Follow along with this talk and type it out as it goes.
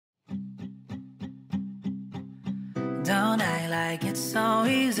Don't act like it's so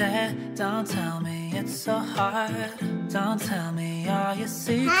easy. Don't tell me it's so hard. Don't tell me all your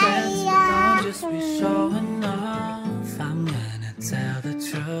secrets, but don't just be showing off. I'm gonna tell the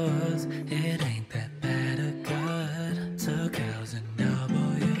truth, it ain't that bad or good. Two girls and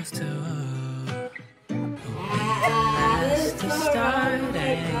W's too. Last to start and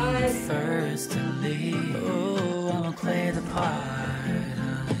the first to leave. Ooh, I'ma play the part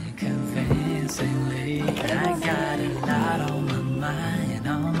unconvincingly. I got a lot on my mind,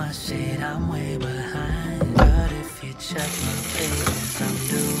 on my shit I'm way behind. But if you check my pages, I'm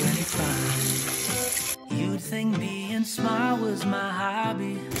doing fine. You'd think being smart was my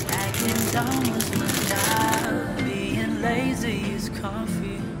hobby, acting dumb was my job. Being lazy is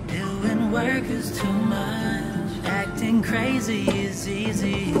comfy, doing work is too much. Acting crazy is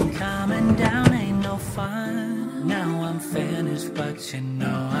easy, calming down ain't no fun. Now I'm finished, but you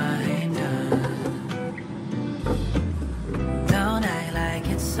know I ain't done. Don't act like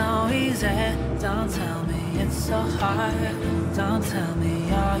it's so easy. Don't tell me it's so hard. Don't tell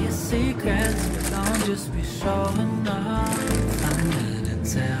me all your secrets, but don't just be showing off. I'm gonna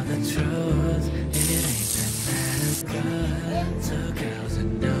tell the truth, it ain't that bad or good. Two girls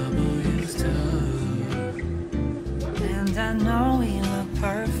and W's too. And I know we look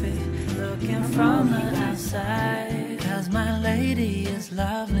perfect, looking from the outside. Cause my lady is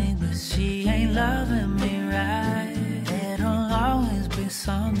lovely, but she ain't loving me right. It'll always be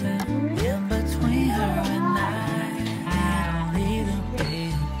something in between her and I. It'll either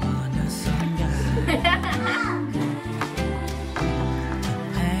be under some guy.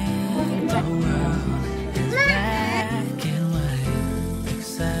 Hey, the world is black and white,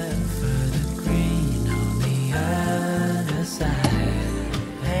 except for the green on the other side.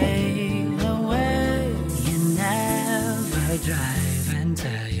 Pave the way, you never drive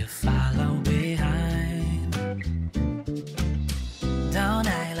until you follow behind. Don't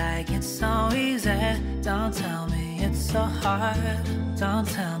act like it's so easy. Don't tell me it's so hard. Don't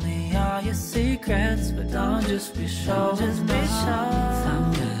tell me all your secrets, but don't just be sure. Just be sure.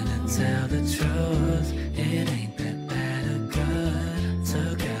 I'm gonna tell the truth, it ain't that bad or good.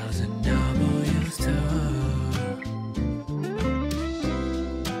 Two girls and W's too.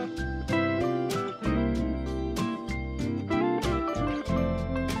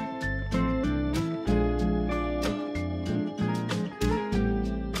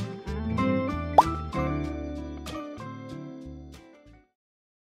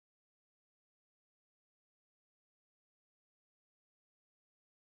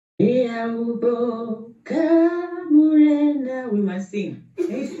 We must sing. Yeah.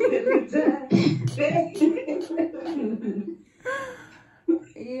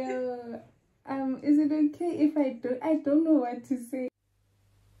 Is it okay if I don't know what to say.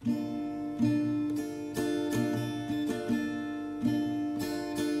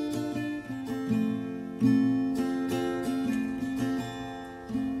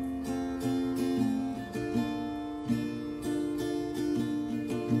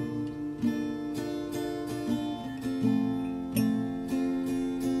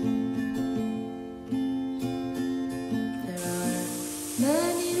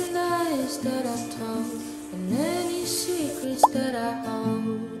 That I've told and many secrets that I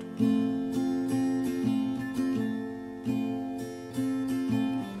hold.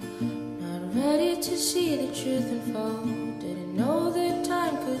 Not ready to see the truth unfold. Didn't know that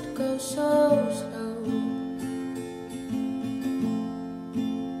time could go so slow.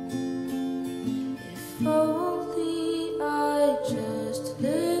 If only I just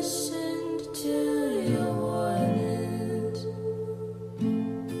listened to your warnings.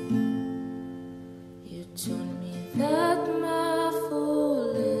 Told me that my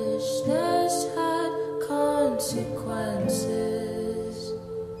foolishness had consequences.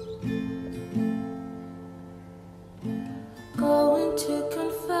 Going to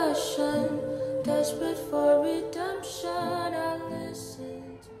confession, desperate for redemption, I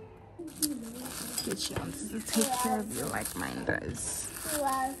listened. She wants to take care of you like mine does.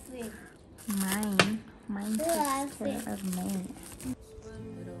 Mine takes care of me.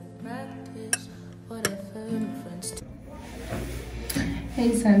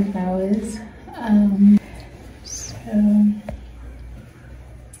 Hey sunflowers. So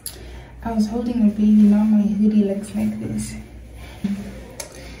I was holding a baby, now my hoodie looks like this.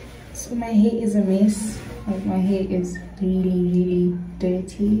 So my hair is a mess. Like my hair is really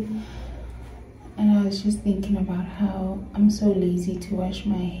dirty. And I was just thinking about how I'm so lazy to wash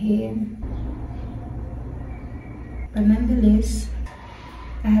my hair. But nonetheless,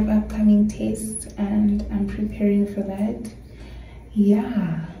 I have upcoming tests and I'm preparing for that.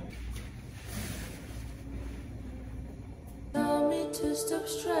 Yeah. to stop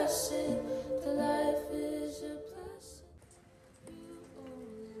stressing. The life is a blessing. You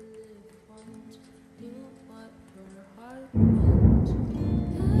only live once. Do what your heart wants.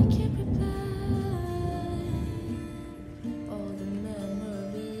 I can't prepare all the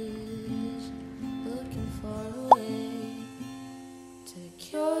memories. Looking for a way to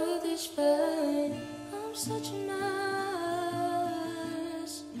cure this pain. I'm such a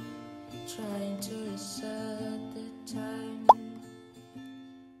mess, trying to reset the time.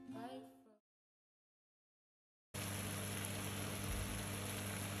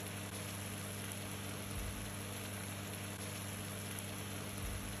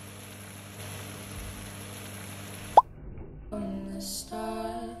 From the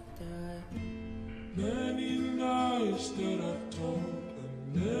start, there are many lies that I've told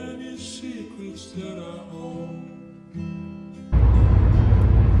and many secrets that I hold.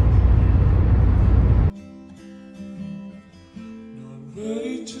 Not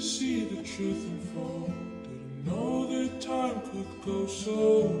ready to see the truth unfold. Didn't know that time could go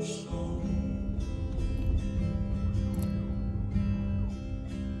so slow.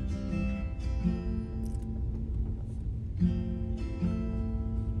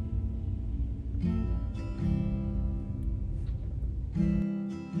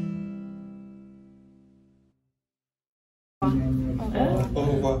 Au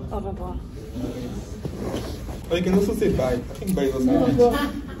revoir. Au revoir. Oh, you can also say bye. I think bye is also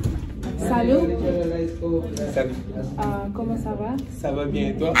Salut. Salut. Comment ça va? Ça va bien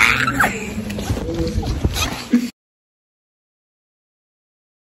et toi?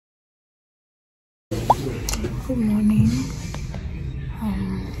 Good morning.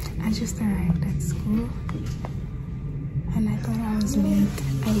 I just arrived at school and I thought I was late.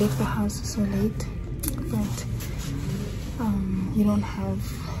 I left the house so late, but you don't have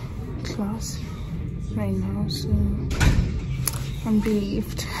class right now, so I'm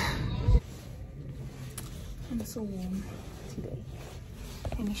relieved. I'm so warm today.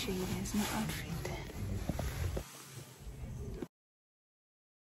 Let me show you guys my outfit.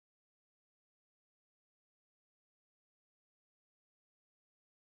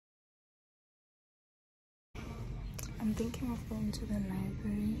 I'm thinking of going to the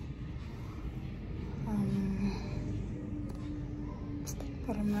library,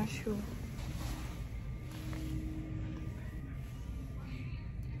 but I'm not sure.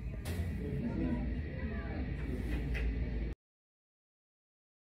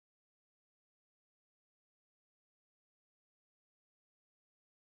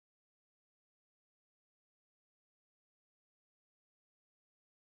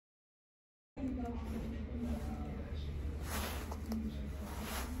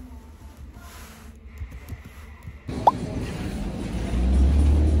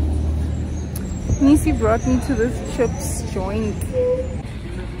 Nisi brought me to this chips joint.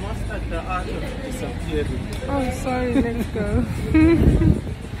 Oh, sorry, let's go.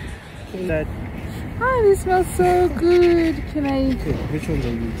 Oh, they smell so good. Can I? Which ones are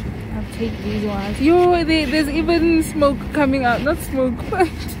you eating? I'll take these ones. Yo, there's even smoke coming out. Not smoke, but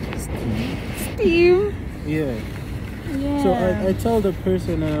steam. Yeah. Yeah. So I tell the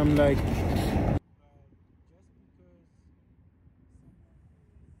person and I'm like,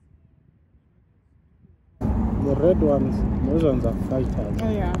 the red ones, those ones are fighters. Oh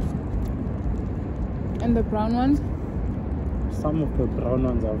yeah. And the brown ones? Some of the brown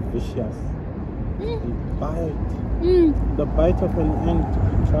ones are vicious. They bite. The bite of an ant,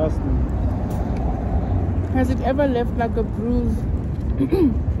 trust me. Has it ever left like a bruise?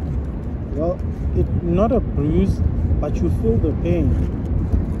 Well, it's not a bruise, but you feel the pain.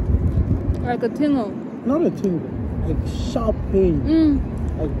 Like a tingle? Not a tingle, like sharp pain.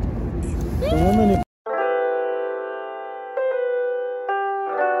 Like the moment it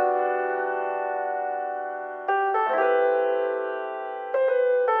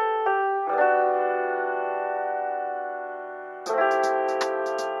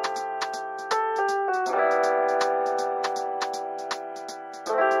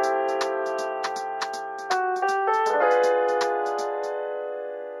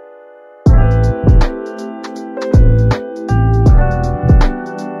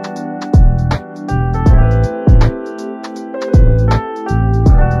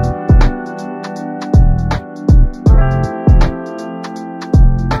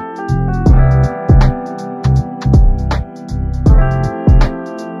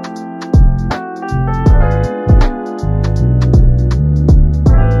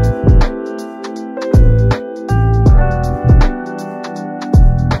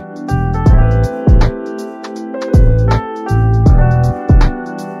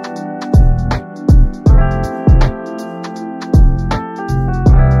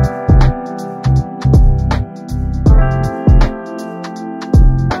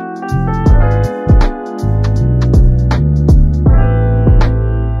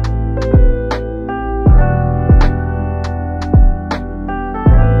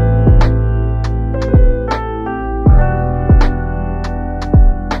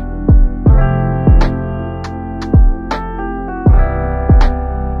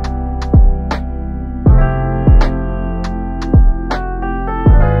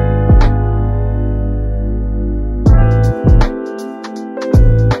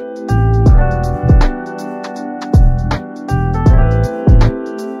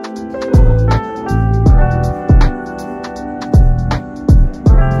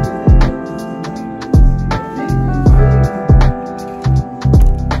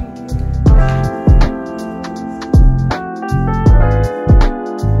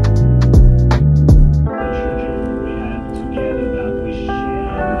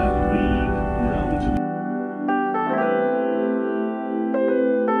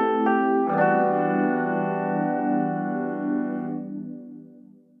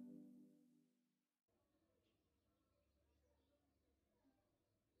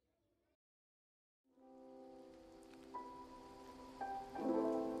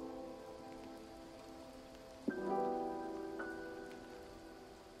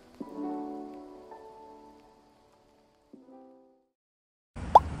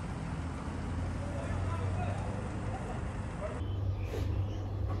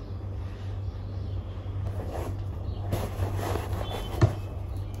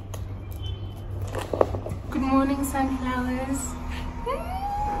morning sunflowers.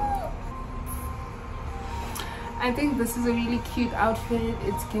 I think this is a really cute outfit.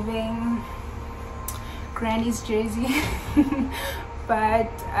 It's giving granny's jersey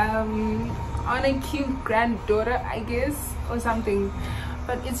but on a cute granddaughter, I guess, or something.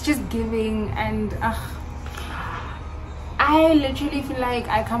 But it's just giving, and I literally feel like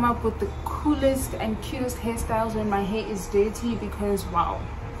I come up with the coolest and cutest hairstyles when my hair is dirty, because wow.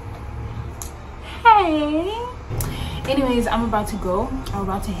 Hey, anyways, I'm about to go. I'm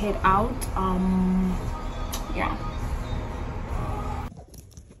about to head out. Yeah.